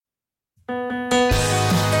It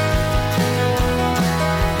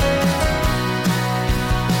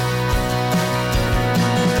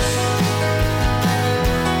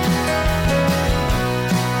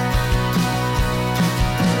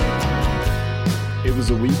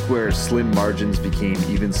was a week where slim margins became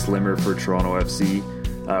even slimmer for Toronto FC.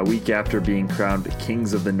 A week after being crowned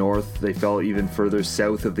Kings of the North, they fell even further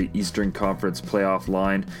south of the Eastern Conference playoff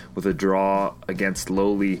line with a draw against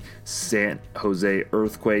lowly San Jose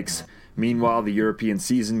Earthquakes. Meanwhile, the European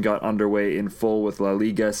season got underway in full with La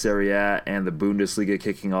Liga, Serie A, and the Bundesliga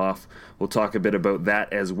kicking off. We'll talk a bit about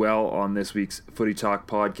that as well on this week's Footy Talk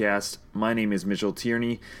podcast. My name is Mitchell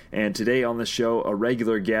Tierney, and today on the show, a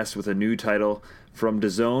regular guest with a new title. From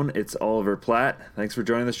DAZN, it's Oliver Platt. Thanks for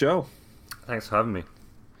joining the show. Thanks for having me.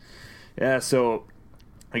 Yeah, so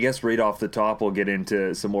I guess right off the top, we'll get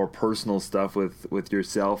into some more personal stuff with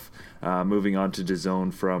yourself, moving on to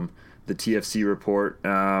DAZN from the TFC report.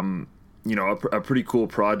 A pretty cool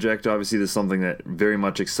project. Obviously, this is something that very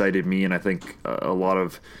much excited me, and I think a lot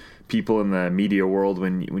of people in the media world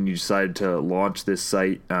when you decided to launch this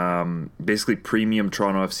site, basically premium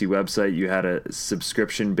Toronto FC website. You had a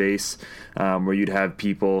subscription base where you'd have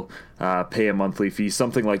people pay a monthly fee,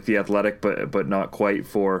 something like The Athletic, but not quite,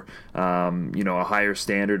 for a higher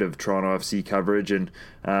standard of Toronto FC coverage. And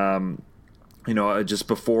just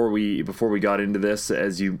before we got into this,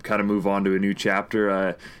 as you kind of move on to a new chapter,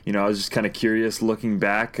 I was just kind of curious, looking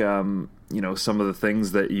back, some of the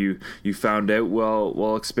things that you found out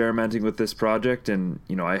while experimenting with this project. And,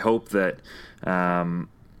 I hope that,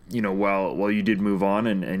 while you did move on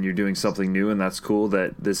and you're doing something new, and that's cool,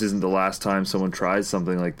 that this isn't the last time someone tries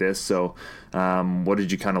something like this. So what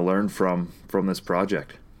did you kind of learn from this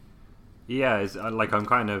project? Yeah, I'm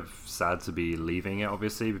kind of sad to be leaving it,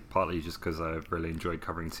 obviously, partly just because I've really enjoyed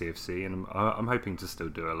covering TFC, and I'm hoping to still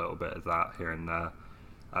do a little bit of that here and there.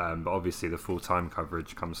 But obviously the full-time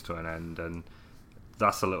coverage comes to an end, and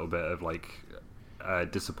that's a little bit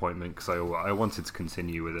of disappointment, because I wanted to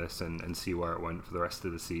continue with this and see where it went for the rest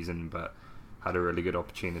of the season, but had a really good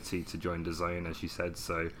opportunity to join DAZN, as you said,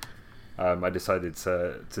 so I decided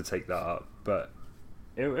to take that up. But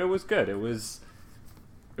it was good. It was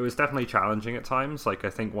definitely challenging at times. I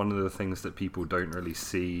think one of the things that people don't really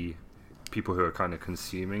see, people who are kind of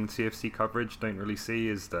consuming TFC coverage don't really see,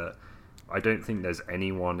 is that I don't think there's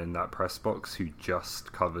anyone in that press box who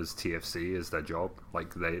just covers TFC as their job.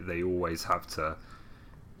 They always have to,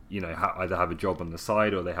 either have a job on the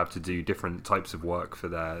side, or they have to do different types of work for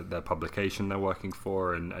their publication they're working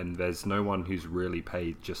for, and there's no one who's really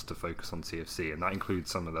paid just to focus on TFC, and that includes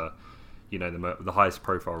some of the, the highest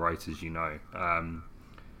profile writers,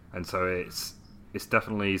 and so it's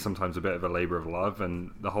definitely sometimes a bit of a labor of love.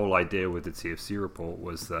 And the whole idea with the TFC report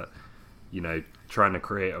was that, trying to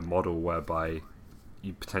create a model whereby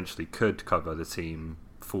you potentially could cover the team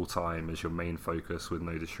full time as your main focus with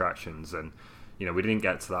no distractions. And we didn't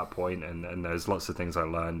get to that point, and there's lots of things I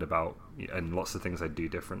learned about, and lots of things I do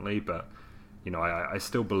differently, but I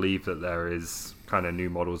still believe that there is kind of new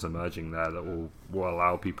models emerging there that will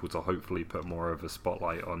allow people to hopefully put more of a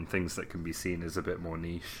spotlight on things that can be seen as a bit more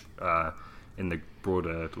niche in the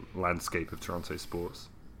broader landscape of Toronto sports.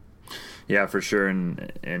 Yeah, for sure.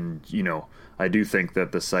 And I do think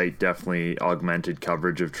that the site definitely augmented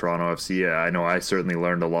coverage of Toronto FC. I know I certainly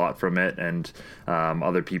learned a lot from it, and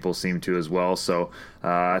other people seem to as well. So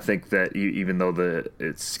I think that even though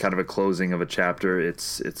it's kind of a closing of a chapter,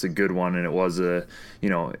 it's a good one, and it was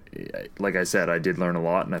like I said, I did learn a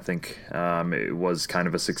lot, and I think it was kind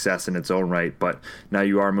of a success in its own right. But now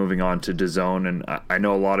you are moving on to DAZN, and I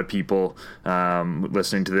know a lot of people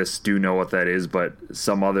listening to this do know what that is, but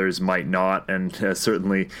some others might not, and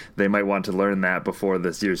certainly they might want to learn that before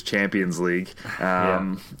this year's Champions League.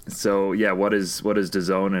 So what is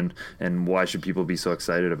DAZN, and why should people be so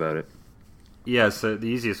excited about it? Yeah, so the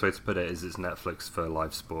easiest way to put it is it's Netflix for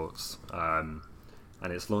live sports, and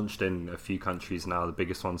it's launched in a few countries now. The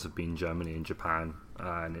biggest ones have been Germany and Japan,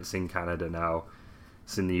 and it's in Canada now.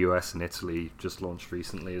 It's in the US and Italy, just launched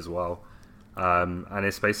recently as well. And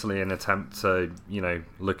it's basically an attempt to,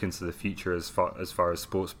 look into the future as far as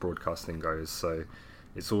sports broadcasting goes. So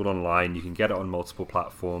it's all online. You can get it on multiple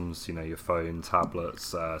platforms, your phone,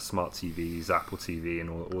 tablets, smart TVs, Apple TV, and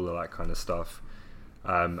all of that kind of stuff.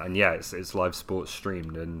 And yeah, it's live sports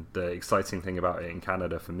streamed. And the exciting thing about it in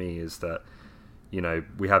Canada for me is that,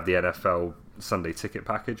 we have the NFL Sunday ticket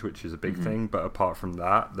package, which is a big thing. But apart from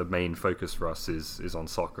that, the main focus for us is on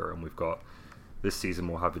soccer. And we've got, this season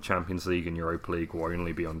we'll have the Champions League and Europa League will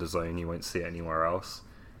only be on DAZN. You won't see it anywhere else.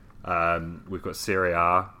 We've got Serie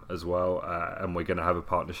A as well, and we're going to have a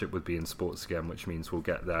partnership with beIN Sports again, which means we'll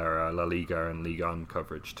get their La Liga and Ligue 1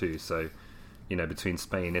 coverage too. So, between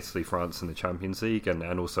Spain, Italy, France, and the Champions League,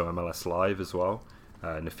 and also MLS Live as well,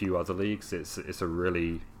 and a few other leagues, it's a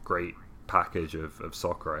really great package of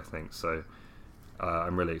soccer, I think. So,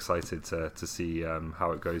 I'm really excited to see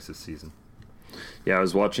how it goes this season. Yeah, I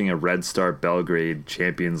was watching a Red Star Belgrade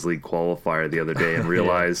Champions League qualifier the other day and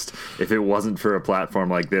realized if it wasn't for a platform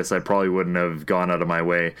like this, I probably wouldn't have gone out of my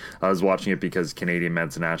way. I was watching it because Canadian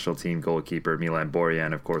men's national team goalkeeper Milan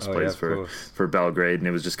Borjan, of course, plays for Belgrade, and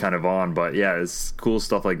it was just kind of on. But yeah, it's cool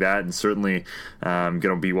stuff like that, and certainly going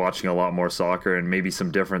to be watching a lot more soccer and maybe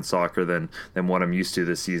some different soccer than what I'm used to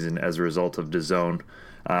this season as a result of DAZN.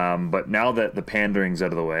 But now that the pandering's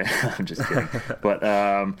out of the way, I'm just kidding. But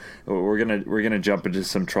we're gonna jump into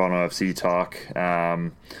some Toronto FC talk.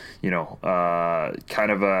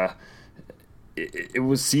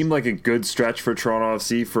 It seemed like a good stretch for Toronto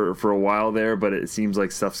FC for a while there, but it seems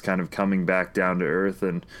like stuff's kind of coming back down to earth.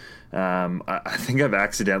 And I think I've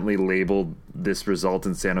accidentally labeled this result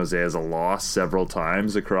in San Jose as a loss several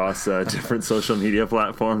times across different social media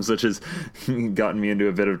platforms, which has gotten me into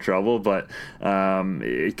a bit of trouble. But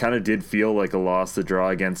it kind of did feel like a loss to draw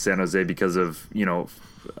against San Jose because of,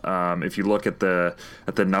 if you look at the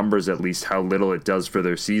numbers, at least how little it does for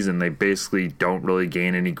their season. They basically don't really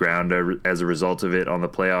gain any ground as a result of it on the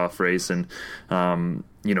playoff race. And,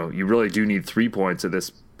 you really do need 3 points at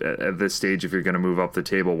this stage if you're going to move up the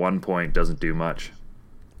table. 1 point doesn't do much.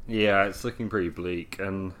 Yeah, it's looking pretty bleak,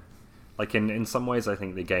 and like in some ways I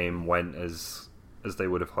think the game went as they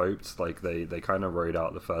would have hoped. Like they kind of rode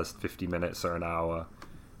out the first 50 minutes or an hour,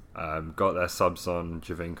 got their subs on,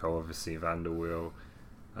 Giovinco, obviously, Van der Wiel,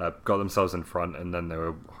 got themselves in front, and then they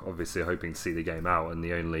were obviously hoping to see the game out, and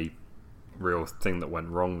the only real thing that went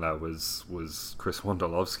wrong there was Chris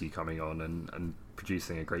Wondolowski coming on and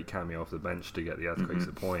producing a great cameo off the bench to get the Earthquakes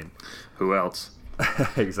a point. Who else?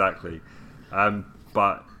 Exactly.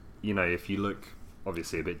 But, if you look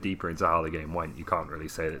obviously a bit deeper into how the game went, you can't really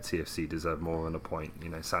say that TFC deserved more than a point.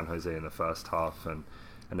 San Jose in the first half and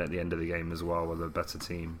at the end of the game as well were a better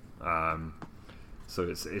team. So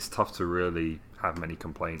it's tough to really have many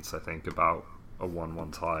complaints, I think, about a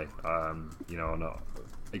 1-1 tie.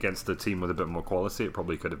 Against a team with a bit more quality, it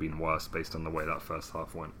probably could have been worse based on the way that first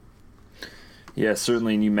half went. Yeah,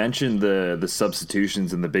 certainly. And you mentioned the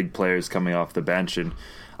substitutions and the big players coming off the bench, and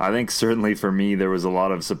I think certainly for me there was a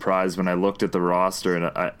lot of surprise when I looked at the roster, and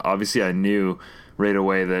I knew right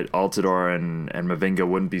away that Altidore and Mavinga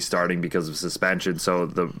wouldn't be starting because of suspension, so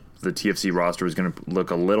the TFC roster was going to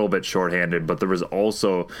look a little bit shorthanded, but there was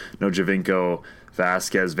also no Giovinco,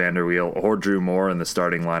 Vasquez, Van der Wiel, or Drew Moore in the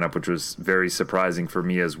starting lineup, which was very surprising for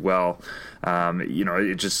me as well.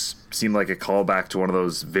 It just seemed like a callback to one of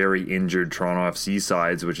those very injured Toronto FC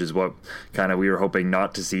sides, which is what kind of we were hoping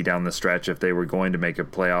not to see down the stretch if they were going to make a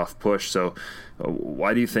playoff push. So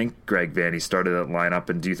why do you think Greg Vanney started that lineup,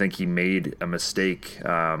 and do you think he made a mistake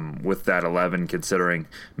with that 11, considering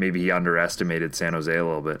maybe he underestimated San Jose a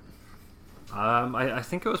little bit? I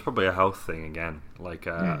think it was probably a health thing again.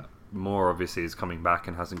 Moore obviously is coming back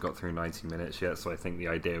and hasn't got through 90 minutes yet, so I think the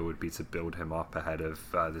idea would be to build him up ahead of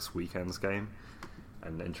this weekend's game,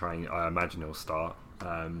 and then I imagine he'll start.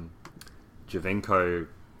 Giovinco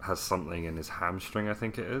has something in his hamstring, I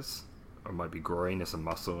think it is, or it might be groin, it's a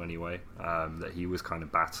muscle anyway, that he was kind of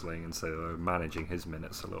battling, and so they're managing his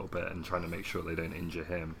minutes a little bit and trying to make sure they don't injure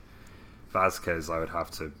him. Vasquez, I would have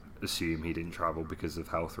to assume he didn't travel because of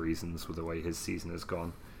health reasons with the way his season has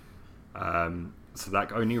gone. So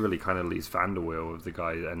that only really kind of leaves Van der Wiel of the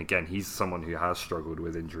guy, and again, he's someone who has struggled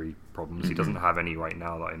with injury problems. He doesn't have any right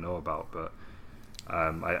now that I know about, but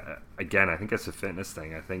I think it's a fitness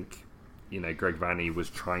thing. I think Greg Vanney was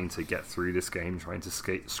trying to get through this game, trying to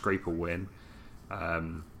scrape a win,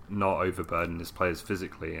 not overburden his players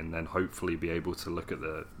physically, and then hopefully be able to look at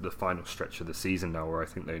the final stretch of the season now, where I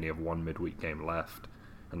think they only have one midweek game left,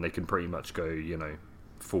 and they can pretty much go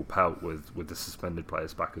full pelt with the suspended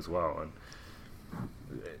players back as well. And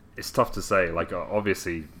it's tough to say.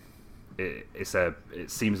 Obviously,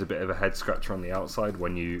 it seems a bit of a head scratcher on the outside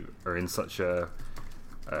when you are in such a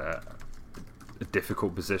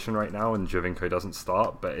difficult position right now, and Giovinco doesn't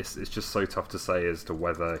start. But it's just so tough to say as to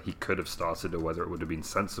whether he could have started or whether it would have been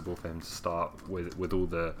sensible for him to start with all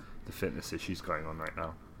the fitness issues going on right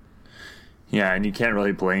now. Yeah, and you can't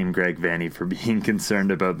really blame Greg Vanney for being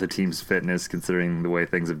concerned about the team's fitness, considering the way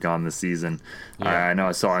things have gone this season. Yeah. I know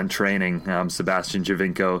I saw in training Sebastian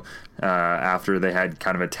Giovinco, after they had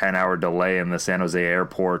kind of a 10-hour delay in the San Jose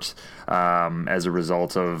airport as a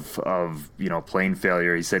result of plane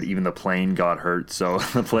failure. He said even the plane got hurt. So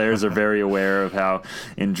the players are very aware of how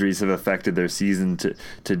injuries have affected their season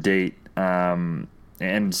to date.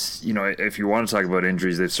 And, if you want to talk about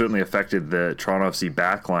injuries, they've certainly affected the Toronto FC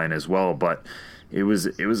backline as well. But it was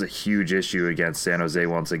a huge issue against San Jose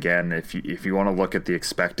once again. If you want to look at the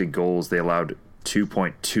expected goals, they allowed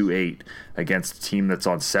 2.28 against a team that's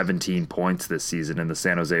on 17 points this season in the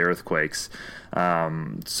San Jose Earthquakes.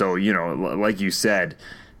 So, like you said,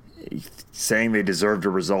 saying they deserved a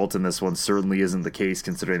result in this one certainly isn't the case,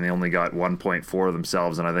 considering they only got 1.4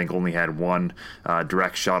 themselves, and I think only had one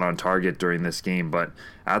direct shot on target during this game. But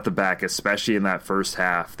at the back, especially in that first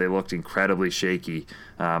half, they looked incredibly shaky,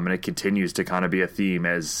 and it continues to kind of be a theme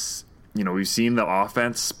as we've seen the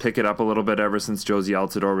offense pick it up a little bit ever since Josie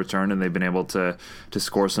Altidore returned, and they've been able to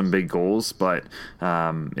score some big goals. But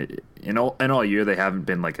in all year, they haven't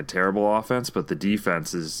been like a terrible offense, but the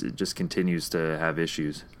defense it just continues to have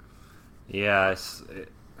issues. Yeah,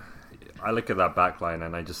 I look at that back line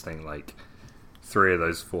and I just think like 3 of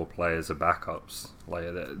those 4 players are backups. Like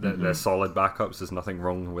they're solid backups. There's nothing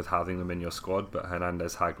wrong with having them in your squad, but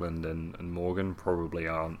Hernandez, Haglund, and Morgan probably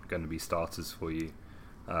aren't going to be starters for you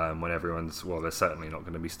when everyone's. Well, they're certainly not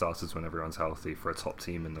going to be starters when everyone's healthy for a top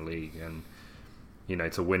team in the league. And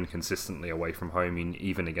to win consistently away from home,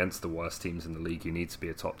 even against the worst teams in the league, you need to be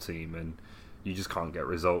a top team, and you just can't get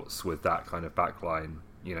results with that kind of back line.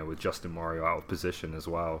 With Justin Morio out of position as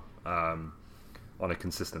well on a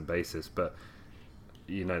consistent basis. But,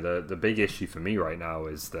 the big issue for me right now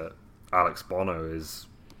is that Alex Bono is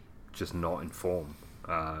just not in form.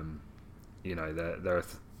 And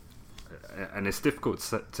it's difficult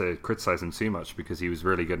to criticise him too much because he was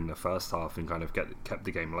really good in the first half and kind of kept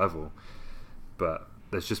the game level. But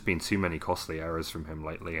there's just been too many costly errors from him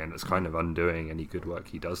lately, and it's kind of undoing any good work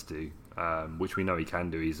he does do, which we know he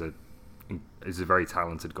can do. He's a very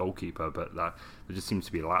talented goalkeeper, but there just seems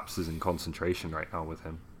to be lapses in concentration right now with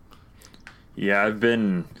him. Yeah, I've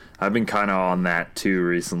been kind of on that too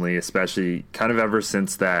recently, especially kind of ever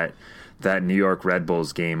since that New York Red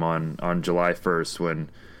Bulls game on July 1st when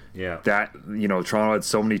Toronto had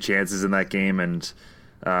so many chances in that game, and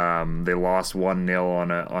they lost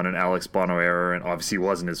 1-0 on an Alex Bono error, and obviously it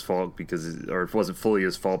wasn't his fault it wasn't fully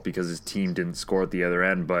his fault because his team didn't score at the other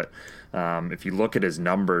end. But if you look at his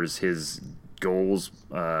numbers, his goals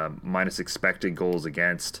minus expected goals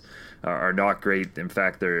against are not great. In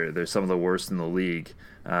fact, they're some of the worst in the league.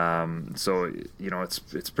 So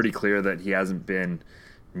it's pretty clear that he hasn't been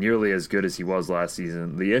nearly as good as he was last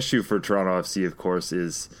season. The issue for Toronto FC, of course,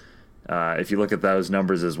 is if you look at those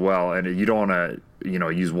numbers as well, and you don't want to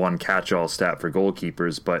use one catch-all stat for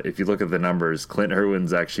goalkeepers, but if you look at the numbers, Clint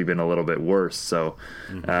Irwin's actually been a little bit worse. So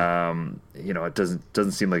it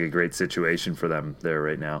doesn't seem like a great situation for them there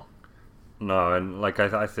right now. No, and like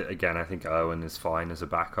I think Irwin is fine as a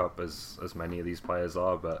backup as many of these players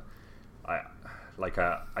are, but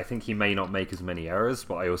I think he may not make as many errors,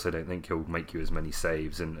 but I also don't think he'll make you as many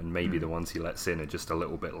saves, and maybe the ones he lets in are just a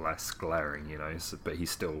little bit less glaring, but he's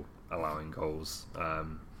still allowing goals.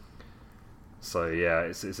 So yeah,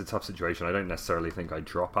 it's a tough situation. I don't necessarily think I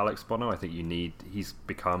drop Alex Bono. I think he's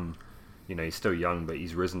become, he's still young, but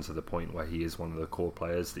he's risen to the point where he is one of the core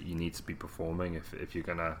players that you need to be performing if you're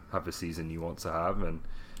going to have the season you want to have. And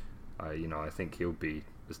I think he'll be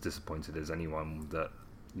as disappointed as anyone that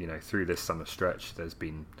through this summer stretch there's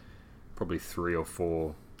been probably 3 or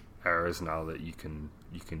 4 errors now that you can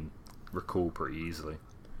recall pretty easily.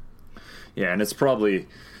 Yeah, and it's probably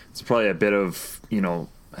a bit of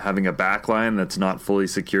having a backline that's not fully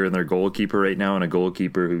secure in their goalkeeper right now, and a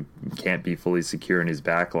goalkeeper who can't be fully secure in his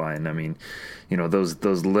backline. I mean,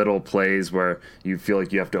 those little plays where you feel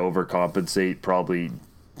like you have to overcompensate probably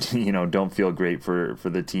don't feel great for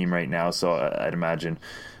the team right now. So I'd imagine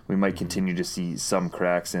we might continue to see some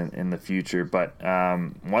cracks in the future. But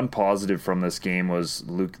one positive from this game was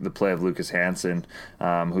the play of Lucas Hansen,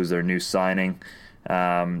 who's their new signing.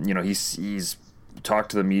 He's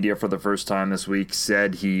talked to the media for the first time this week,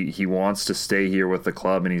 said he wants to stay here with the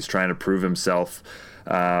club and he's trying to prove himself.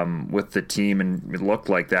 with the team, and it looked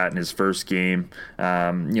like that in his first game.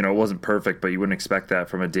 It wasn't perfect, but you wouldn't expect that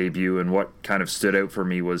from a debut. And what kind of stood out for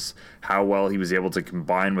me was how well he was able to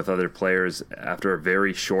combine with other players after a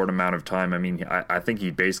very short amount of time. I mean, I think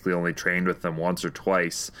he basically only trained with them once or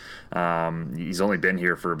twice. He's only been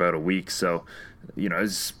here for about a week, so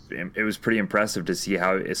it was pretty impressive to see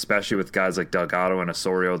how, especially with guys like Delgado and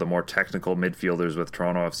Osorio, the more technical midfielders with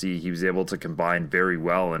Toronto FC, he was able to combine very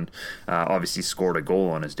well, and obviously scored a goal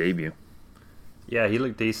on his debut. Yeah, he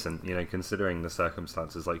looked decent, considering the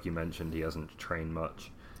circumstances. Like you mentioned, he hasn't trained much.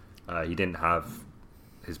 He didn't have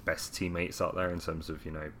his best teammates out there in terms of,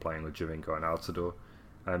 playing with Giovinco and Altidore.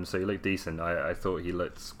 So he looked decent. I thought he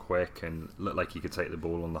looked quick and looked like he could take the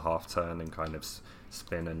ball on the half turn and kind of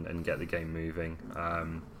spin and get the game moving.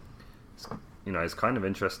 It's kind of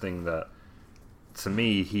interesting that, to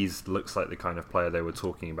me, looks like the kind of player they were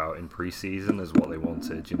talking about in pre-season as what they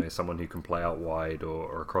wanted. Someone who can play out wide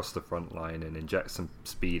or across the front line and inject some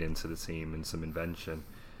speed into the team and some invention.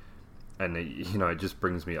 And it just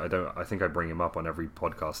brings me. I think I bring him up on every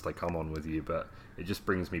podcast I come on with you, but it just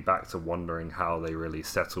brings me back to wondering how they really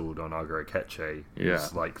settled on Aguero Echeche.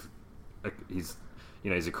 He's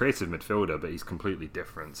he's a creative midfielder, but he's completely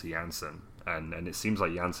different to Janssen, and it seems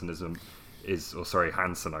like Janssen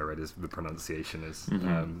Hansen, I read is the pronunciation is.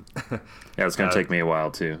 Mm-hmm. It's going to take me a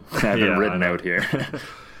while too. I have it written out here.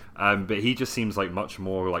 But he just seems like much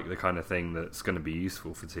more like the kind of thing that's going to be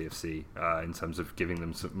useful for TFC in terms of giving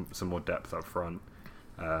them some more depth up front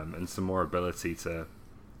and some more ability to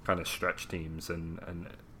kind of stretch teams and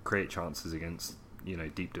create chances against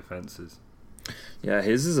deep defenses. Yeah,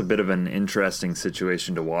 his is a bit of an interesting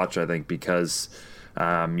situation to watch, I think, because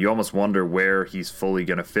you almost wonder where he's fully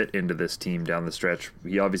going to fit into this team down the stretch.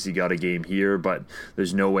 He obviously got a game here, but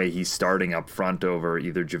there's no way he's starting up front over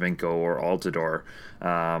either Giovinco or Altidore.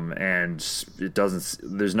 And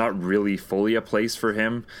there's not really fully a place for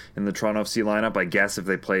him in the Toronto FC lineup. I guess if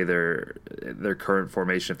they play their current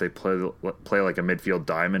formation, if they play like a midfield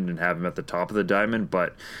diamond and have him at the top of the diamond,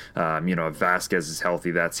 but if Vasquez is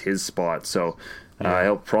healthy, that's his spot. So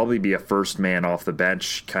he'll probably be a first man off the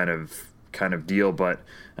bench kind of deal, but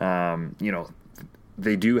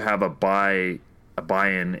they do have a buy-in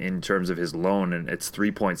in terms of his loan, and it's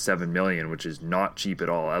 $3.7 million, which is not cheap at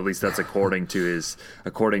all. At least that's according to his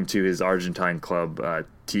Argentine club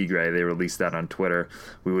Tigre. They released that on Twitter.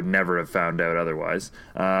 We would never have found out otherwise.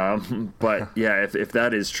 But yeah, if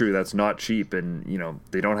that is true, that's not cheap, and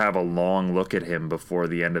they don't have a long look at him before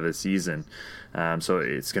the end of the season. So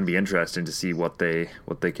it's going to be interesting to see what they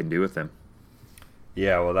can do with him.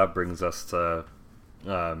 Yeah, well, that brings us to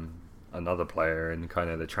another player in kind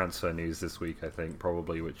of the transfer news this week, I think,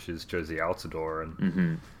 probably, which is Jozy Altidore.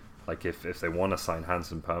 And like, if they want to sign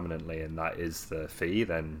Hansen permanently and that is the fee,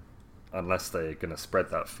 then unless they're going to spread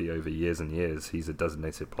that fee over years and years, he's a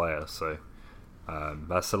designated player. So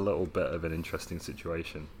that's a little bit of an interesting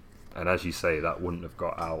situation. And as you say, that wouldn't have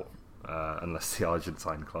got out unless the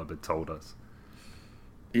Argentine club had told us.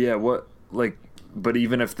 Yeah, but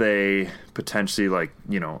even if they potentially,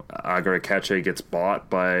 Aguero Echeche gets bought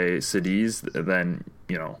by Cadiz, then,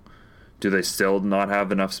 do they still not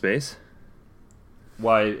have enough space?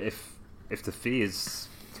 Why, if the fee is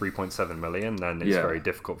 3.7 million, then it's very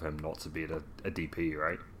difficult for him not to be a DP,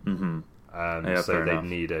 right? Mm-hmm. So they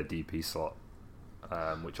need a DP slot,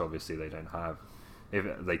 which obviously they don't have.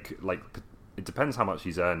 If they it depends how much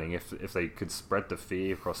he's earning. If they could spread the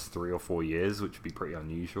fee across 3 or 4 years, which would be pretty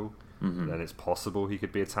unusual, then it's possible he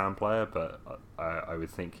could be a TAM player. But I would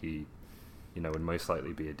think he, would most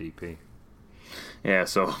likely be a DP. Yeah,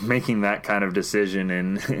 so making that kind of decision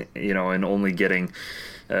and and only getting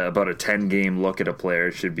about a 10-game look at a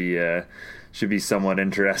player should be somewhat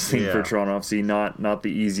interesting for Toronto FC. Not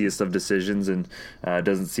the easiest of decisions, and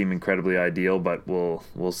doesn't seem incredibly ideal, but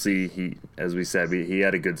we'll see. He, as we said, he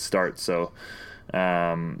had a good start, so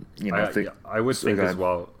I would think as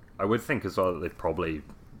well that they've probably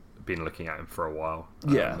been looking at him for a while.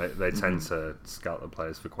 They tend to scout the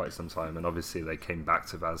players for quite some time, and obviously they came back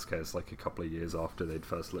to Vasquez like a couple of years after they'd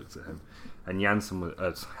first looked at him. And Hansen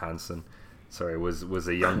was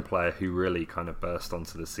a young player who really kind of burst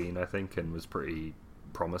onto the scene, I think, and was pretty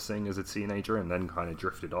promising as a teenager, and then kind of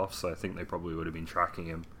drifted off. So I think they probably would have been tracking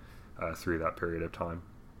him through that period of time.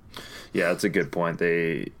 Yeah, that's a good point.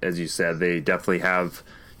 They, as you said, they definitely have,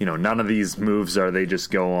 none of these moves they just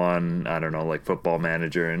go on, I don't know, like Football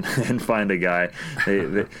Manager and find a guy.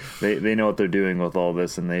 They know what they're doing with all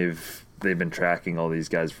this, and they've been tracking all these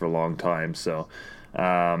guys for a long time. So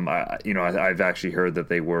I've actually heard that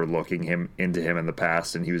they were looking into him in the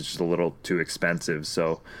past, and he was just a little too expensive.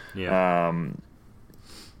 So, now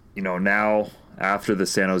after the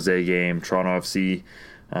San Jose game, Toronto FC,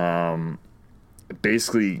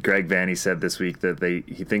 basically Greg Vanney said this week that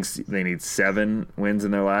he thinks they need 7 wins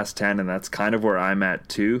in their last 10, and that's kind of where I'm at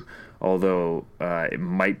too, although it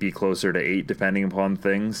might be closer to 8 depending upon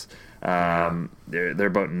things. They're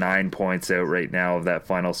about 9 points out right now of that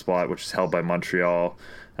final spot, which is held by Montreal.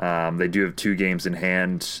 They do have 2 games in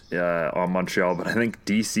hand on Montreal, but I think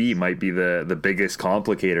DC might be the biggest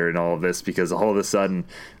complicator in all of this, because all of a sudden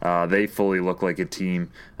they fully look like a team,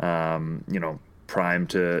 primed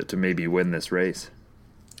to maybe win this race.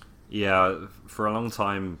 Yeah, for a long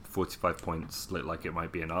time, 45 points looked like it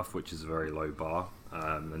might be enough, which is a very low bar,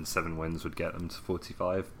 and 7 wins would get them to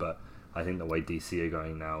 45, but I think the way DC are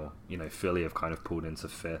going now, Philly have kind of pulled into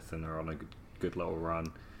 5th and are on a good little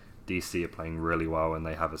run. DC are playing really well, and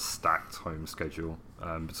they have a stacked home schedule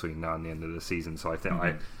between now and the end of the season. So I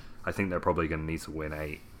think they're probably going to need to win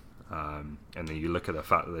 8. And then you look at the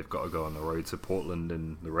fact that they've got to go on the road to Portland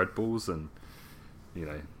and the Red Bulls, and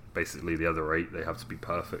basically the other 8 they have to be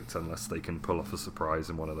perfect unless they can pull off a surprise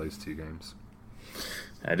in one of those 2 games.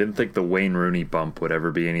 I didn't think the Wayne Rooney bump would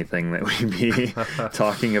ever be anything that we'd be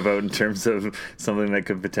talking about in terms of something that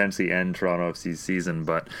could potentially end Toronto FC's season,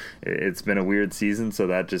 but it's been a weird season, so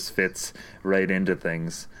that just fits right into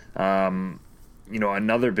things.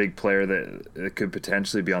 Another big player that could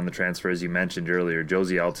potentially be on the transfer, as you mentioned earlier,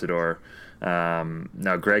 Jozy Altidore.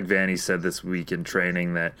 Now, Greg Vanney said this week in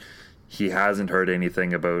training that he hasn't heard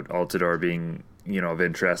anything about Altidore being, of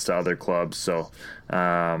interest to other clubs, so...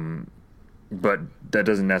 but that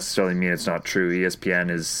doesn't necessarily mean it's not true. ESPN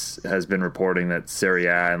has been reporting that Serie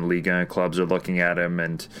A and Ligue 1 clubs are looking at him,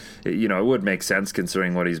 and it would make sense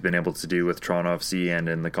considering what he's been able to do with Toronto FC and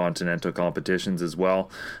in the continental competitions as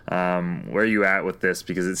well. Where are you at with this?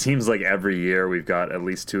 Because it seems like every year we've got at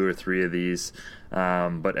least 2 or 3 of these.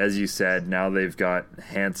 But as you said, now they've got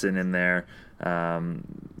Hansen in there.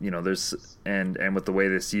 There's and with the way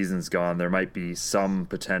the season's gone, there might be some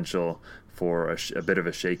potential for a bit of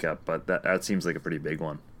a shakeup, but that seems like a pretty big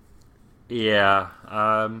one. Yeah,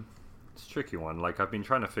 it's a tricky one. Like, I've been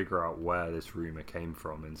trying to figure out where this rumor came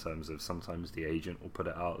from, in terms of sometimes the agent will put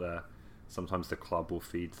it out there, sometimes the club will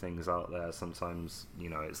feed things out there, sometimes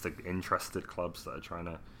it's the interested clubs that are trying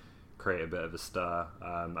to create a bit of a stir,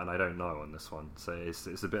 and I don't know on this one, so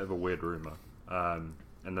it's a bit of a weird rumor.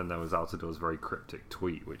 And then there was Altidore's very cryptic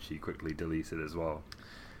tweet, which he quickly deleted as well.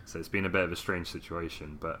 So it's been a bit of a strange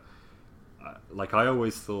situation, but I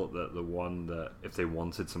always thought that the one that if they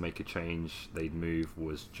wanted to make a change they'd move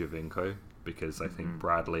was Giovinco, because I think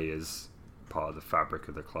Bradley is part of the fabric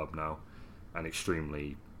of the club now and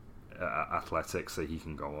extremely athletic, so he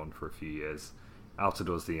can go on for a few years.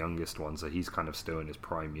 Altidore's the youngest one, so he's kind of still in his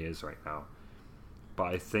prime years right now. But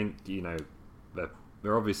I think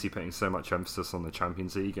they're obviously putting so much emphasis on the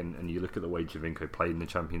Champions League, and you look at the way Giovinco played in the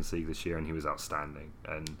Champions League this year, and he was outstanding,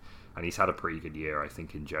 and he's had a pretty good year, I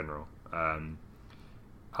think, in general.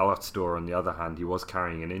 Altidore, on the other hand, he was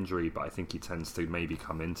carrying an injury, but I think he tends to maybe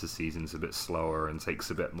come into seasons a bit slower and takes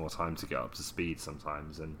a bit more time to get up to speed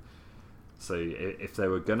sometimes. And so if they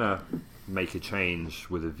were going to make a change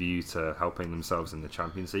with a view to helping themselves in the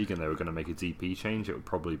Champions League, and they were going to make a DP change, it would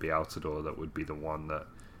probably be Altidore that would be the one that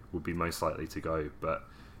would be most likely to go. But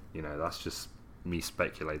that's just me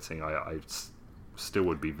speculating. I still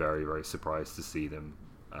would be very, very surprised to see them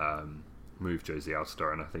move Jozy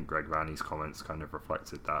Altidore, and I think Greg Vanney's comments kind of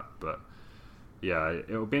reflected that. But yeah, it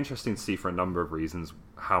will be interesting to see, for a number of reasons,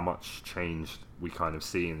 how much change we kind of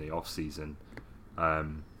see in the off season,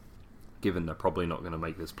 given they're probably not going to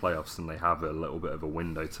make this playoffs, and they have a little bit of a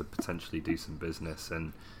window to potentially do some business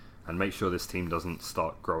and make sure this team doesn't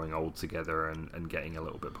start growing old together and getting a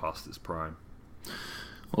little bit past its prime.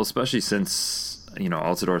 Well, especially since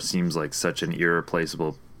Altidore seems like such an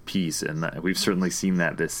irreplaceable piece, and that we've certainly seen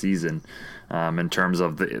that this season, in terms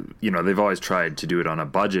of they've always tried to do it on a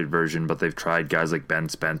budget version, but they've tried guys like Ben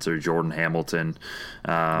Spencer, Jordan Hamilton,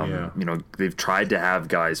 they've tried to have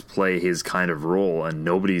guys play his kind of role, and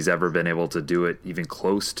nobody's ever been able to do it even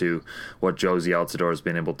close to what Jozy Altidore has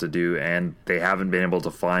been able to do, and they haven't been able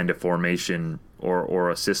to find a formation or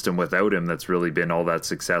a system without him that's really been all that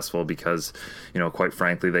successful, because quite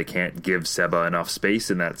frankly they can't give Seba enough space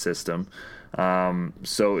in that system.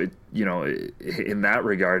 So in that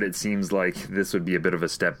regard, it seems like this would be a bit of a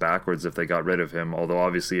step backwards if they got rid of him. Although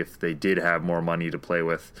obviously, if they did have more money to play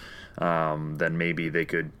with, then maybe they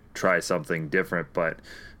could try something different. But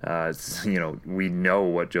we know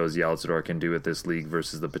what Jozy Altidore can do with this league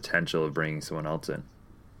versus the potential of bringing someone else in.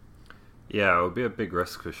 Yeah, it would be a big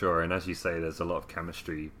risk for sure. And as you say, there's a lot of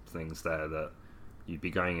chemistry things there that you'd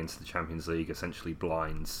be going into the Champions League essentially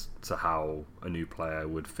blind to how a new player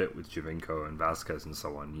would fit with Giovinco and Vasquez and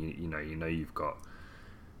so on. You know you've got,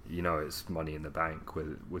 it's money in the bank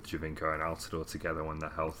with Giovinco and Altidore together when they're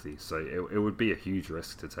healthy. So it would be a huge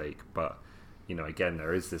risk to take. But, again,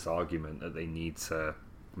 there is this argument that they need to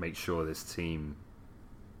make sure this team,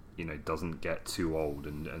 doesn't get too old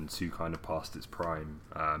and too kind of past its prime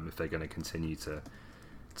if they're going to continue to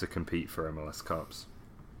compete for MLS Cups.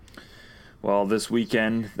 Well, this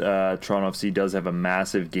weekend, Toronto FC does have a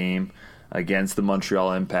massive game against the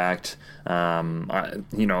Montreal Impact.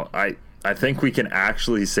 I think we can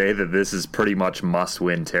actually say that this is pretty much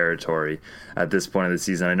must-win territory at this point of the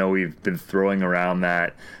season. I know we've been throwing around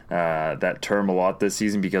that term a lot this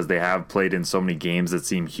season because they have played in so many games that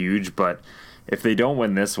seem huge, but if they don't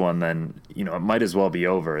win this one, then it might as well be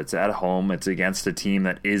over. It's at home. It's against a team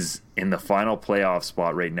that is in the final playoff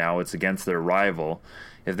spot right now. It's against their rival.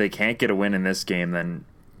 If they can't get a win in this game, then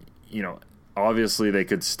obviously they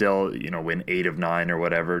could still win 8 of 9 or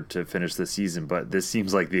whatever to finish the season. But this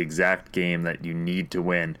seems like the exact game that you need to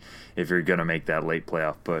win if you're going to make that late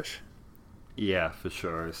playoff push. Yeah, for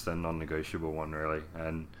sure. It's the non-negotiable one, really.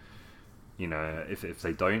 And if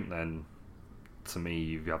they don't, then to me,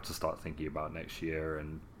 you have to start thinking about next year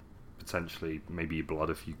and potentially maybe you blood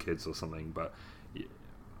a few kids or something. But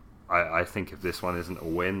I think if this one isn't a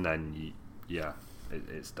win, then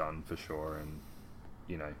it's done for sure. And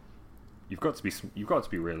you've got to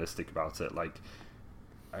be realistic about it. Like,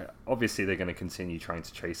 obviously they're going to continue trying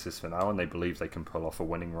to chase this for now, and they believe they can pull off a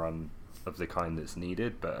winning run of the kind that's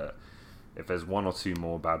needed. But if there's 1 or 2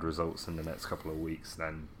 more bad results in the next couple of weeks,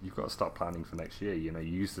 then you've got to start planning for next year. You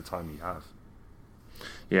use the time you have.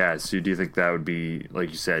 Yeah, so do you think that would be, like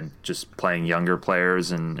you said, just playing younger players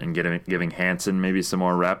and giving Hansen maybe some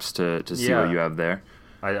more reps to see what you have there?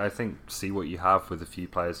 I think see what you have with a few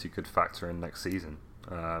players who could factor in next season.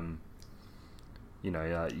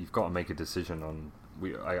 You've got to make a decision on.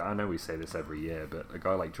 I know we say this every year, but a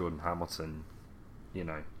guy like Jordan Hamilton,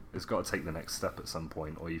 has got to take the next step at some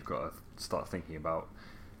point, or you've got to start thinking about,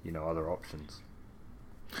 other options.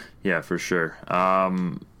 Yeah, for sure.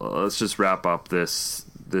 Let's just wrap up this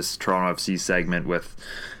Toronto FC segment with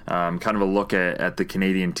kind of a look at the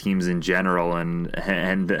Canadian teams in general and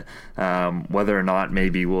whether or not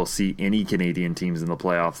maybe we'll see any Canadian teams in the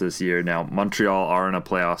playoffs this year. Now, Montreal are in a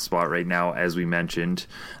playoff spot right now, as we mentioned,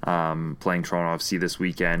 playing Toronto FC this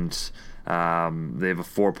weekend. They have a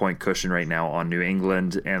 4-point cushion right now on New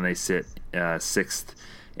England, and they sit 6th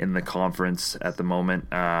in the conference at the moment.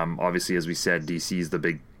 Obviously, as we said, DC is the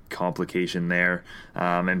big complication there.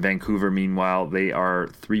 And Vancouver, meanwhile, they are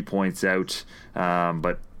 3 points out,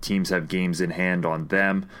 but teams have games in hand on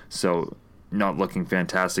them, so not looking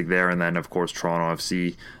fantastic there. And then, of course, Toronto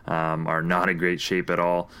FC are not in great shape at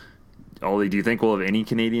all. Ollie, do you think we'll have any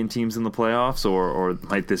Canadian teams in the playoffs, or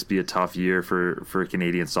might this be a tough year for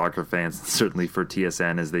Canadian soccer fans, certainly for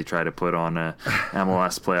TSN as they try to put on a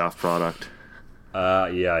MLS playoff product?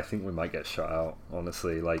 I think we might get shut out,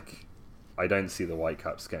 honestly. Like, I don't see the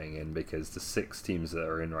Whitecaps getting in because the 6 teams that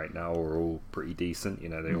are in right now are all pretty decent.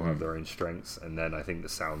 They all have their own strengths, and then I think the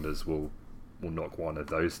Sounders will knock one of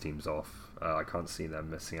those teams off. I can't see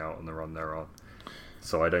them missing out on the run they're on.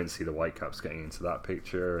 So I don't see the Whitecaps getting into that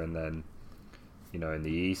picture. And then, in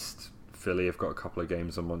the East, Philly have got a couple of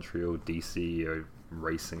games on Montreal. DC are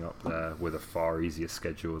racing up there with a far easier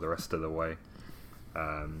schedule the rest of the way.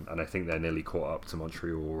 And I think they're nearly caught up to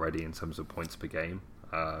Montreal already in terms of points per game.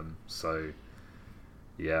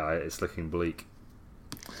 It's looking bleak.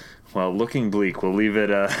 Well, looking bleak. We'll leave it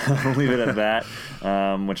leave it at that,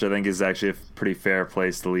 which I think is actually a pretty fair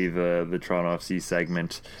place to leave the Toronto FC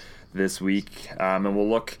segment this week. And we'll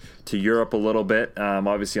look to Europe a little bit.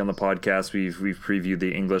 Obviously, on the podcast, we've previewed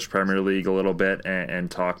the English Premier League a little bit and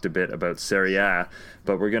talked a bit about Serie A,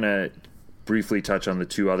 but we're going to briefly touch on the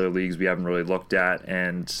 2 other leagues we haven't really looked at,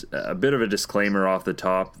 and a bit of a disclaimer off the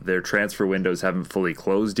top: their transfer windows haven't fully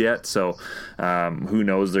closed yet, so who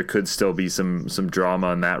knows, there could still be some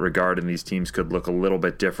drama in that regard, and these teams could look a little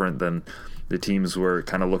bit different than the teams we're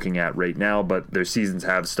kind of looking at right now, but their seasons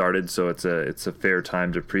have started, so it's a fair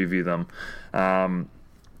time to preview them.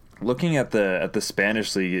 Looking at the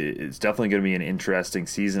Spanish league, it's definitely going to be an interesting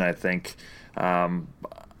season, I think.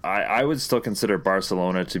 I would still consider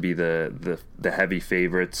Barcelona to be the heavy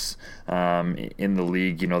favorites in the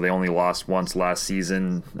league. You know, they only lost once last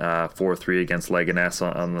season, 4-3 against Leganés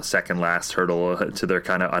on the second last hurdle to their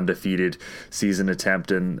kind of undefeated season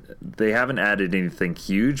attempt, and they haven't added anything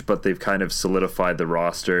huge, but they've kind of solidified the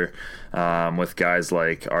roster with guys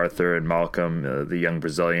like Arthur and Malcolm, the young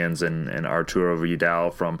Brazilians, and Arturo Vidal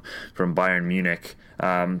from Bayern Munich.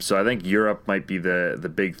 So I think Europe might be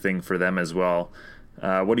the big thing for them as well.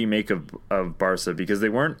 What do you make of Barca? Because they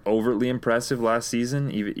weren't overtly impressive last season,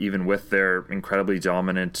 even with their incredibly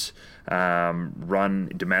dominant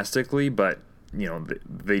run domestically, but you know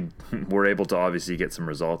they were able to obviously get some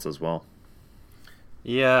results as well.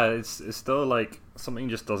 Yeah, it's still like something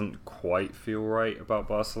just doesn't quite feel right about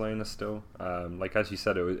Barcelona still. Like as you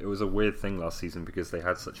said, it was a weird thing last season because they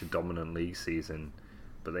had such a dominant league season,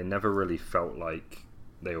 but they never really felt like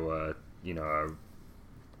they were, you know,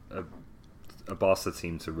 a Barca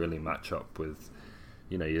team to really match up with.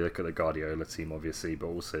 You know, you look at the Guardiola team obviously, but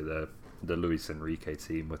also the Luis Enrique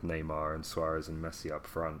team with Neymar and Suarez and Messi up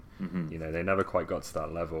front. Mm-hmm. You know, they never quite got to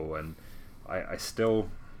that level, and I still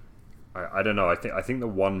I don't know. I think the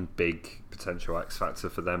one big potential X factor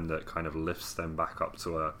for them that kind of lifts them back up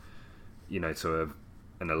to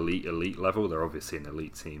an elite level. They're obviously an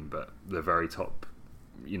elite team, but the very top,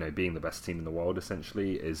 you know, being the best team in the world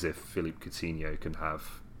essentially, is if Philippe Coutinho can have,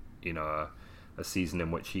 you know, a season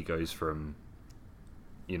in which he goes from,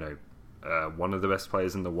 you know, one of the best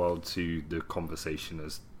players in the world to the conversation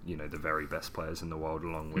as, you know, the very best players in the world,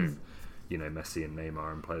 along with you know, Messi and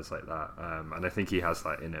Neymar and players like that. And I think he has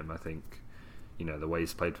that in him. I think, you know, the way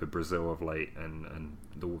he's played for Brazil of late and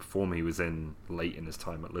the form he was in late in his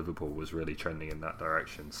time at Liverpool was really trending in that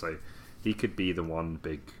direction. So he could be the one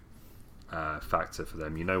big factor for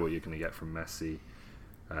them. You know what you're going to get from Messi.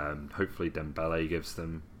 Hopefully Dembele gives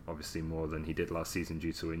them obviously more than he did last season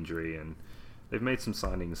due to injury. And they've made some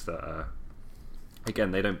signings that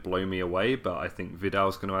again, they don't blow me away, but I think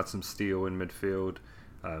Vidal's going to add some steel in midfield.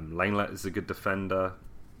 Langlet is a good defender.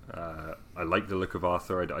 I like the look of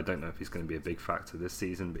Arthur. I don't know if he's going to be a big factor this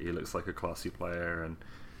season, but he looks like a classy player,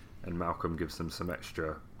 and Malcolm gives them some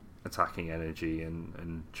extra attacking energy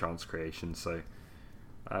and chance creation. So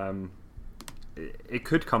it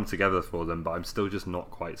could come together for them, but I'm still just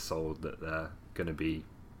not quite sold that they're going to be,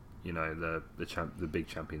 you know, the big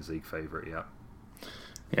Champions League favourite yet.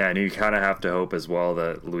 Yeah, and you kind of have to hope as well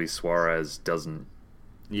that Luis Suarez doesn't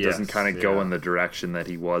kind of go in the direction that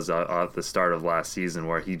he was at the start of last season,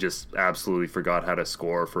 where he just absolutely forgot how to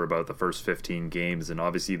score for about the first 15 games, and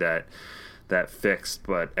obviously that fixed.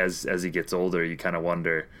 But as he gets older, you kind of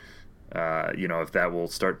wonder, you know, if that will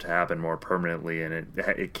start to happen more permanently, and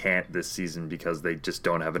it can't this season because they just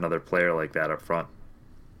don't have another player like that up front.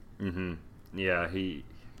 Mm-hmm. Yeah, he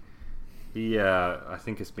I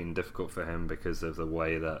think it's been difficult for him because of the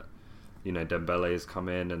way that, you know, Dembele has come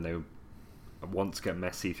in and they want to get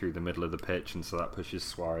Messi through the middle of the pitch, and so that pushes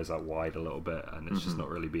Suarez out wide a little bit, and it's just not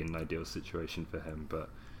really been an ideal situation for him. But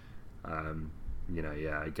you know,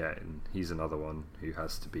 yeah, I get it. And he's another one who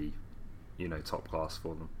has to be, you know, top class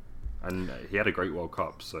for them, and he had a great World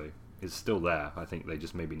Cup, so it's still there. I think they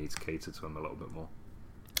just maybe need to cater to him a little bit more.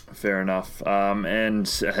 Fair enough. And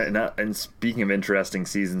speaking of interesting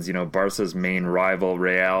seasons, you know, Barca's main rival,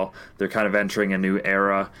 Real, they're kind of entering a new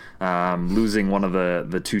era, losing one of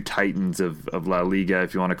the two titans of La Liga,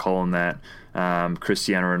 if you want to call him that,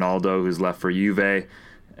 Cristiano Ronaldo, who's left for Juve.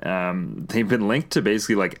 They've been linked to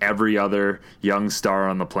basically like every other young star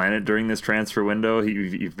on the planet during this transfer window.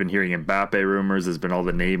 You've been hearing Mbappe rumors, there's been all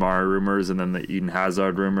the Neymar rumors, and then the Eden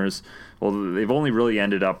Hazard rumors. Well, they've only really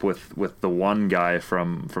ended up with the one guy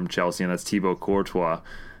from Chelsea, and that's Thibaut Courtois.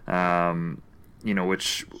 You know,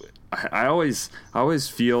 which I always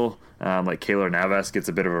feel like Keylor Navas gets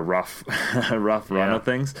a bit of a rough run of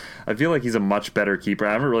things. I feel like he's a much better keeper.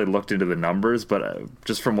 I haven't really looked into the numbers, but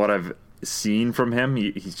just from what I've seen from him,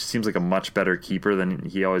 he seems like a much better keeper than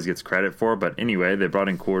he always gets credit for. But anyway, they brought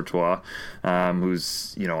in Courtois,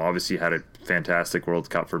 who's, you know, obviously had a fantastic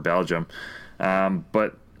World Cup for Belgium.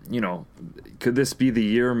 But, you know, could this be the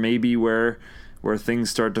year maybe where things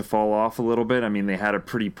start to fall off a little bit? I mean, they had a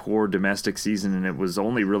pretty poor domestic season, and it was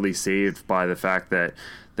only really saved by the fact that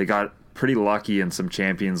they got pretty lucky in some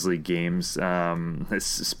Champions League games,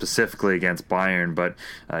 specifically against Bayern, but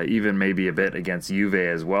even maybe a bit against Juve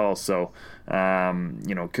as well. So,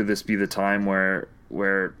 you know, could this be the time where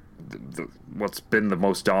what's been the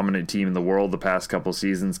most dominant team in the world the past couple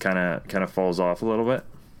seasons kind of falls off a little bit?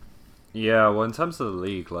 Yeah, well, in terms of the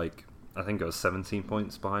league, like, I think it was 17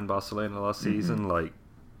 points behind Barcelona last season. Like,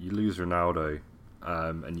 you lose Ronaldo,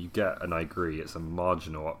 and you get, and I agree, it's a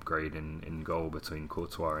marginal upgrade in goal between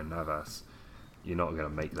Courtois and Navas. You're not going to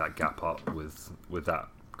make that gap up with that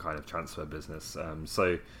kind of transfer business.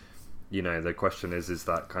 So, the question is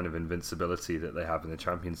that kind of invincibility that they have in the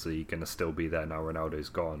Champions League going to still be there now Ronaldo's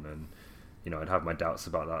gone? And, I'd have my doubts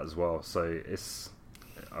about that as well. So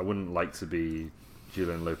I wouldn't like to be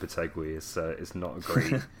Julian Lopetegui. It's not a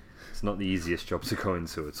great... It's not the easiest job to go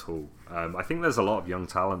into at all. I think there's a lot of young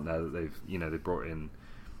talent there that they've brought in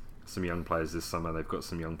some young players this summer. They've got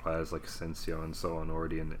some young players like Asensio and so on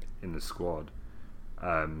already in the squad.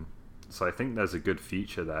 So I think there's a good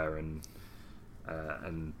future there, and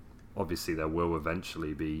obviously there will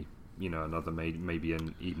eventually be another maybe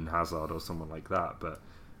an Eden Hazard or someone like that. But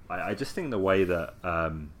I just think the way that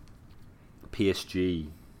PSG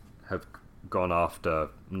have gone after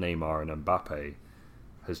Neymar and Mbappe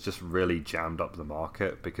has just really jammed up the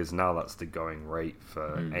market, because now that's the going rate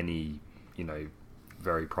for any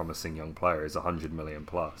very promising young player is 100 million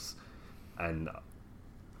plus. And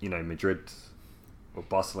Madrid or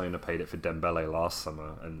Barcelona paid it for Dembele last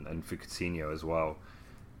summer, and for Coutinho as well.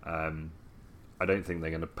 I don't think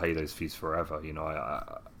they're going to pay those fees forever.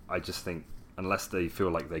 I just think unless they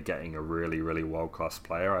feel like they're getting a really, really world class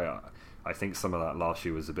player, I think some of that last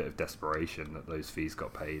year was a bit of desperation that those fees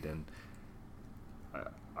got paid. And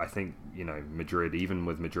I think Madrid, even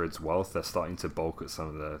with Madrid's wealth, they're starting to bulk at some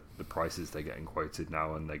of the prices they're getting quoted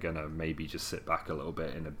now, and they're going to maybe just sit back a little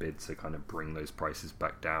bit in a bid to kind of bring those prices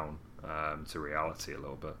back down to reality a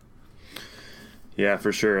little bit. Yeah,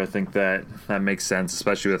 for sure. I think that makes sense,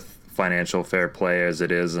 especially with financial fair play as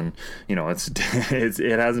it is, and it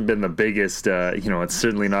hasn't been the biggest. It's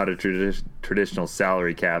certainly not a traditional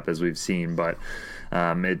salary cap as we've seen, but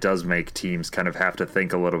it does make teams kind of have to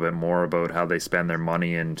think a little bit more about how they spend their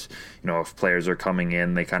money, and if players are coming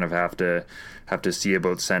in, they kind of have to see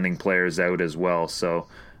about sending players out as well. So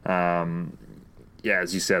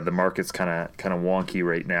as you said, the market's kind of wonky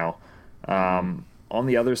right now. On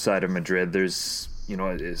the other side of Madrid, there's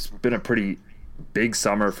it's been a pretty big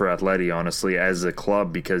summer for Atleti, honestly, as a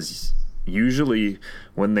club, because usually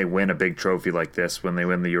when they win a big trophy like this, when they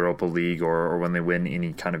win the Europa League or when they win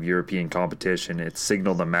any kind of European competition, it's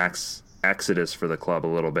signaled a max exodus for the club a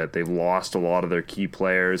little bit. They've lost a lot of their key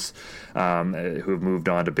players who have moved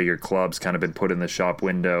on to bigger clubs, kind of been put in the shop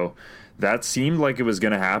window. That seemed like it was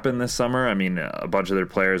going to happen this summer. I mean, a bunch of their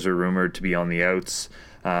players are rumored to be on the outs,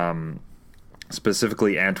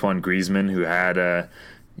 specifically Antoine Griezmann, who had a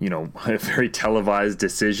very televised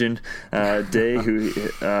decision day. Who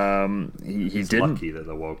he didn't. Lucky that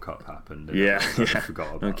the World Cup happened. Yeah.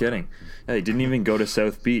 Forgot about no kidding. Yeah, he didn't even go to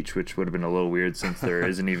South Beach, which would have been a little weird since there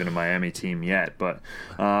isn't even a Miami team yet. But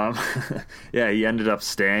he ended up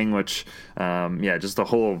staying, which just a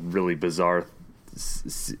whole really bizarre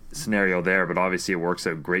scenario there, but obviously it works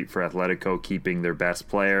out great for Atletico, keeping their best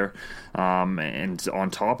player, and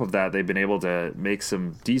on top of that, they've been able to make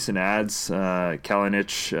some decent ads.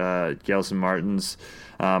 Kalinic, Gelson Martins,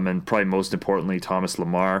 and probably most importantly Thomas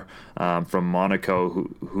Lemar from Monaco,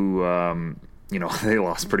 who they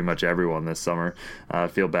lost pretty much everyone this summer. I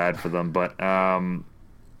feel bad for them, but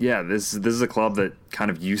this is a club that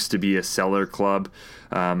kind of used to be a seller club,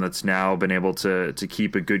 that's now been able to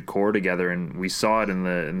keep a good core together, and we saw it in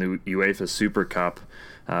the UEFA Super Cup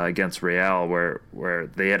against Real, where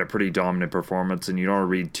they had a pretty dominant performance. And you don't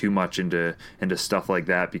read too much into stuff like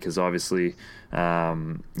that, because obviously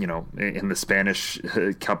in the Spanish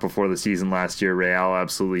Cup before the season last year, Real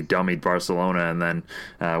absolutely dummied Barcelona, and then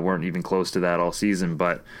weren't even close to that all season.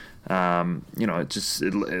 But things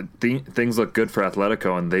look good for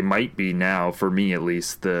Atletico, and they might be now, for me at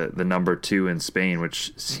least, the number 2 in Spain,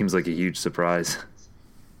 which seems like a huge surprise.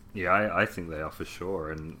 Yeah, I think they are for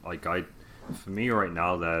sure, and for me right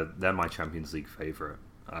now, they're my Champions League favourite.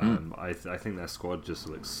 I think their squad just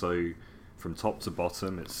looks so, from top to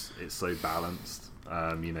bottom, it's so balanced.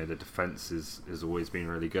 The defence has always been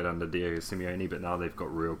really good under Diego Simeone, but now they've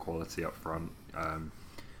got real quality up front.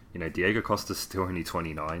 Diego Costa's still only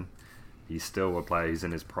 29. He's still a player who's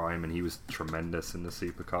in his prime, and he was tremendous in the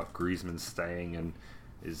Super Cup. Griezmann's staying and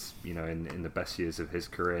is, in the best years of his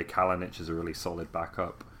career. Kalinic is a really solid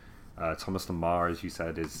backup. Thomas Lemar, as you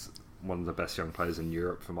said, is one of the best young players in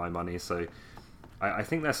Europe for my money. So I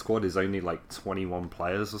think their squad is only like 21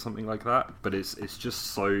 players or something like that, but it's just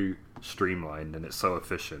so streamlined and it's so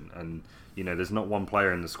efficient. And there's not one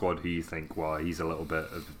player in the squad who you think, well, he's a little bit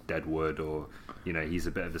of dead wood, or he's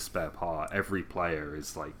a bit of a spare part. Every player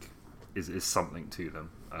is something to them,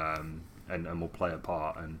 and will play a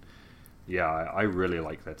part. And I really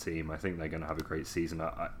like their team. I think they're going to have a great season.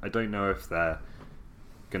 I don't know if they're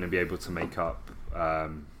going to be able to make up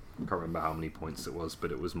can't remember how many points it was,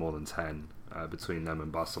 but it was more than 10 between them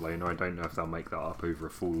and Barcelona. I don't know if they'll make that up over a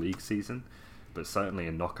full league season, but certainly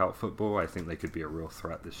in knockout football, I think they could be a real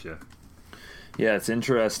threat this year. Yeah, it's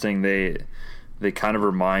interesting. They kind of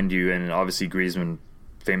remind you, and obviously Griezmann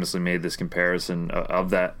famously made this comparison of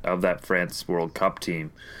that France World Cup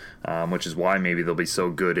team, which is why maybe they'll be so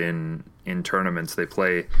good in tournaments. They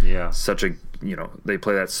play they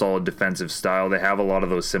play that solid defensive style. They have a lot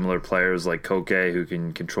of those similar players like Koke, who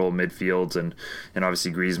can control midfields, and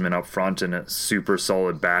obviously Griezmann up front, and a super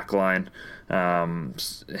solid back line. And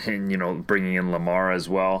bringing in Lamar as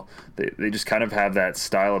well. They just kind of have that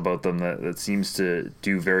style about them that seems to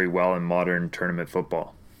do very well in modern tournament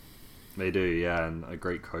football. They do, yeah, and a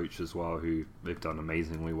great coach as well, who they've done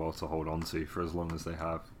amazingly well to hold on to for as long as they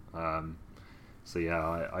have. So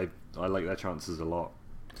yeah, I like their chances a lot.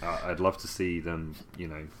 I'd love to see them,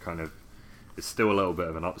 kind of. It's still a little bit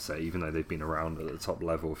of an upset, even though they've been around at the top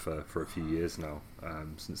level for a few years now,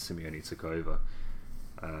 since Simeone took over.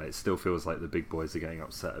 It still feels like the big boys are getting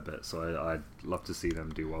upset a bit, so I'd love to see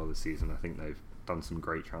them do well this season. I think they've done some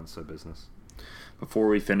great transfer business. Before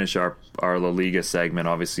we finish our La Liga segment,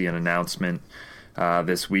 obviously an announcement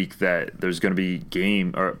this week that there's going to be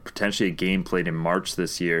potentially a game played in March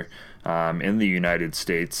this year in the United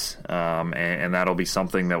States, and that'll be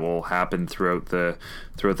something that will happen throughout the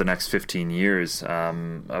next 15 years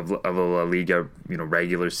of a La Liga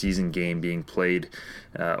regular season game being played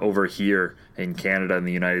over here in Canada and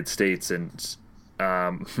the United States. And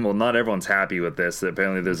not everyone's happy with this.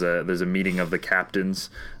 Apparently there's a meeting of the captains,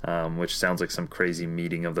 which sounds like some crazy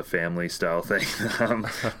meeting of the family style thing,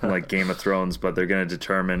 like Game of Thrones, but they're going to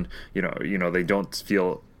determine, they don't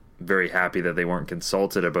feel very happy that they weren't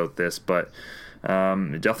consulted about this, but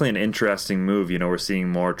definitely an interesting move. We're seeing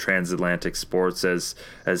more transatlantic sports as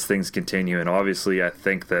things continue, and obviously I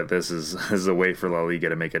think that this is a way for La Liga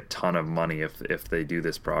to make a ton of money if they do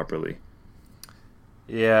this properly.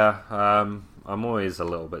 Yeah, I'm always a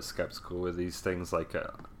little bit skeptical with these things. Like,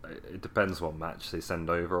 it depends what match they send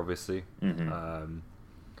over, obviously. Mm-hmm.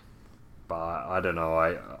 But I don't know.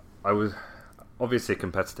 I was obviously a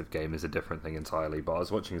competitive game is a different thing entirely. But I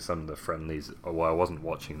was watching some of the friendlies. Well, I wasn't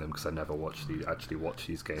watching them because I never watch these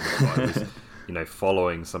games. But I was,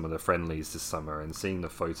 following some of the friendlies this summer and seeing the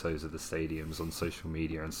photos of the stadiums on social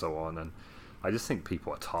media and so on. And I just think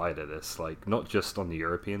people are tired of this. Like, not just on the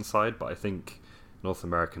European side, but I think North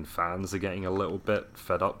American fans are getting a little bit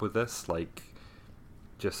fed up with this. Like,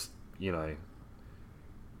 just,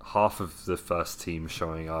 half of the first team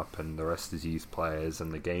showing up and the rest is youth players,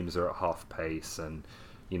 and the games are at half pace, and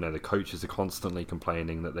the coaches are constantly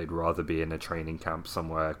complaining that they'd rather be in a training camp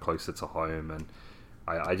somewhere closer to home. And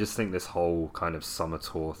I just think this whole kind of summer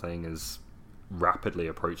tour thing is rapidly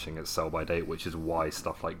approaching its sell-by date, which is why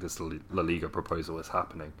stuff like this La Liga proposal is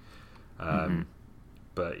happening.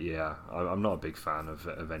 But yeah, I'm not a big fan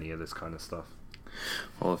of any of this kind of stuff.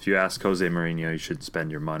 Well, if you ask Jose Mourinho, you should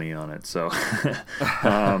spend your money on it. So,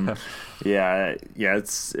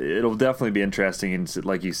 it'll definitely be interesting, and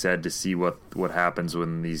like you said, to see what happens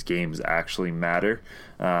when these games actually matter.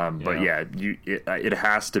 But yeah, it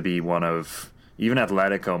has to be one of, even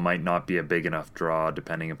Atletico might not be a big enough draw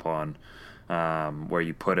depending upon where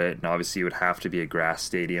you put it, and obviously it would have to be a grass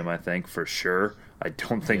stadium, I think, for sure. I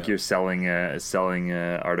don't think you're selling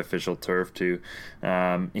artificial turf to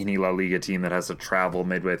any La Liga team that has to travel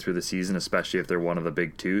midway through the season, especially if they're one of the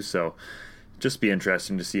big two. So just be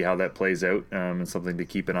interesting to see how that plays out, and something to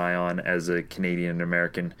keep an eye on as a Canadian and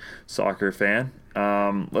American soccer fan.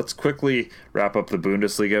 Let's quickly wrap up the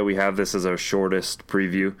Bundesliga. We have this as our shortest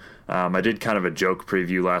preview. I did kind of a joke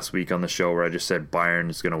preview last week on the show where I just said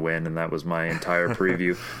Bayern is going to win, and that was my entire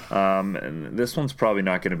preview. And this one's probably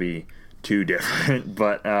not going to be too different,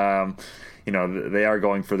 but they are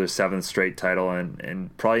going for their 7th straight title,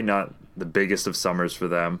 and probably not the biggest of summers for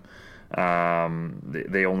them.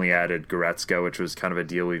 They only added Goretzka, which was kind of a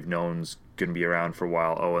deal we've known is going to be around for a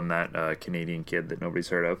while. Oh, and that Canadian kid that nobody's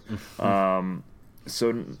heard of.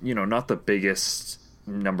 So not the biggest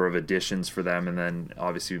number of additions for them, and then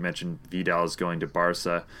obviously we mentioned Vidal is going to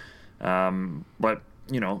Barca. But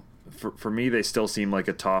for me, they still seem like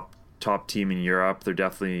a top team in Europe. They're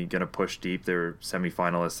definitely going to push deep. They're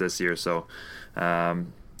semi-finalists this year, so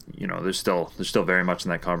they're still very much in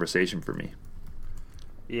that conversation for me.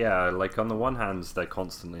 Yeah, like on the one hand, they're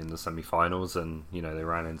constantly in the semi-finals, and they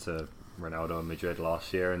ran into Ronaldo in Madrid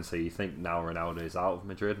last year, and so you think now Ronaldo is out of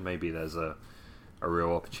Madrid, maybe there's a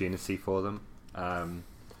real opportunity for them. On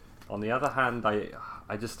the other hand,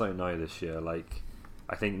 I just don't know this year. Like,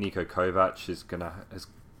 I think Niko Kovac is gonna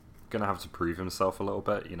have to prove himself a little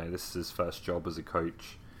bit. This is his first job as a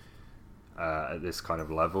coach. at this kind of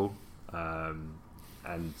level,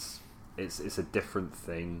 and it's a different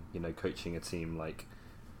thing, you know, coaching a team like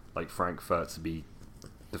Frankfurt to be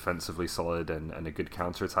defensively solid and a good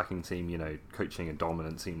counter-attacking team. You know, coaching a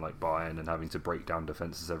dominant team like Bayern and having to break down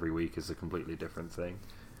defenses every week is a completely different thing.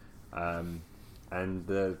 And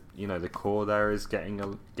the core there is getting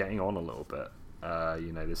on a little bit.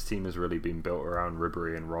 You know, this team has really been built around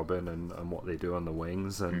Ribery and Robben and what they do on the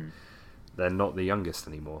wings, and they're not the youngest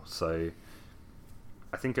anymore. So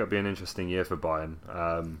I think it'll be an interesting year for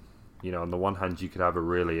Bayern. You know, on the one hand, you could have a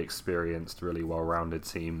really experienced, really well-rounded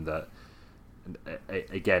team that,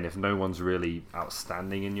 again, if no one's really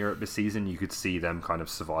outstanding in Europe this season, you could see them kind of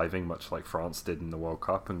surviving, much like France did in the World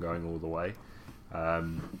Cup, and going all the way.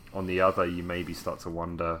 On the other hand, you maybe start to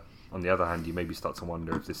wonder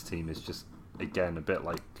if this team is just, again, a bit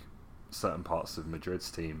like certain parts of Madrid's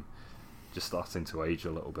team, just starting to age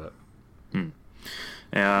a little bit.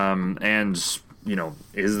 And you know,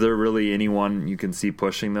 is there really anyone you can see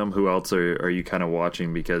pushing them? Who else are you kind of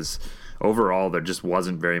watching? Because overall, there just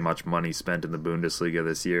wasn't very much money spent in the Bundesliga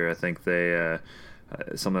this year. I think they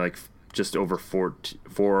something like just over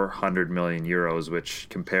 400 million euros, which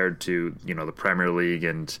compared to, you know, the Premier League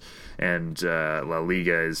and La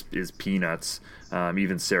Liga is peanuts.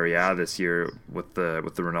 Even Serie A this year with the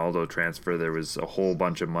Ronaldo transfer, there was a whole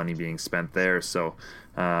bunch of money being spent there. So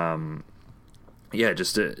it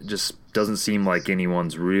just doesn't seem like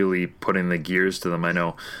anyone's really putting the gears to them. I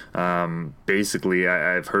know basically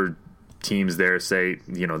I've heard teams there say,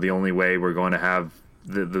 you know, the only way we're going to have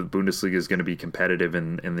the Bundesliga is going to be competitive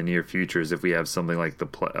in the near future is if we have something like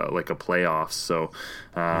like a playoffs. So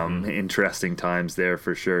interesting times there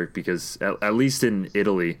for sure, because at least in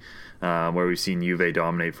Italy, where we've seen Juve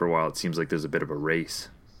dominate for a while, it seems like there's a bit of a race.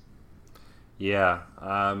 Yeah,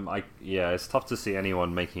 it's tough to see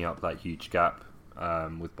anyone making up that huge gap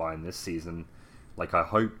with Bayern this season. Like, I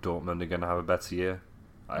hope Dortmund are going to have a better year.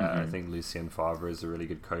 I think Lucien Favre is a really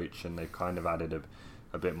good coach, and they've kind of added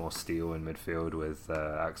a bit more steel in midfield with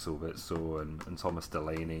Axel Witsel and Thomas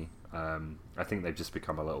Delaney. I think they've just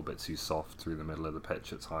become a little bit too soft through the middle of the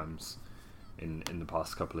pitch at times in the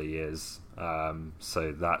past couple of years.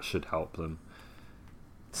 So that should help them.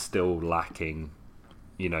 Still lacking,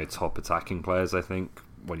 you know, top attacking players, I think,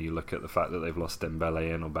 when you look at the fact that they've lost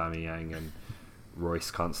Dembele and Aubameyang, and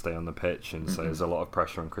Royce can't stay on the pitch, and so there's a lot of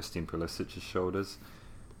pressure on Christian Pulisic's shoulders.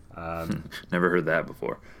 Never heard that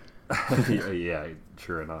before. Yeah,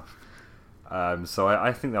 true enough. So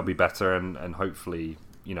I think they'll be better and hopefully,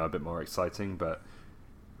 you know, a bit more exciting, but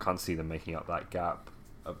can't see them making up that gap.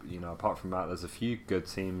 You know, apart from that, there's a few good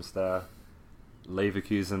teams there.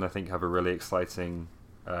 Leverkusen, I think, have a really exciting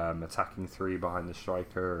attacking three behind the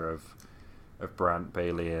striker of Brandt,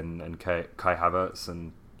 Bailey and Kai Havertz,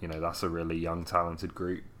 and, you know, that's a really young, talented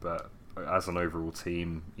group, but as an overall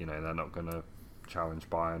team, you know, they're not going to challenge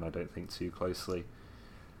Bayern, I don't think, too closely.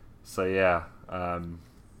 So yeah,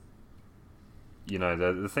 you know,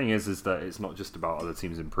 the thing is that it's not just about other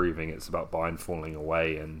teams improving, it's about Bayern falling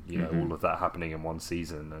away, and, you know, all of that happening in one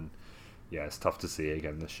season, and yeah, it's tough to see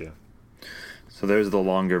again this year. So there's the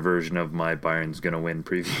longer version of my Bayern's going to win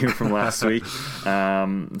preview from last week.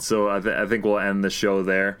 So I think we'll end the show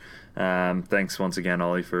there. Thanks once again,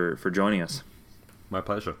 Ollie, for joining us. My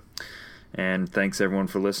pleasure. And thanks everyone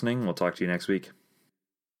for listening. We'll talk to you next week.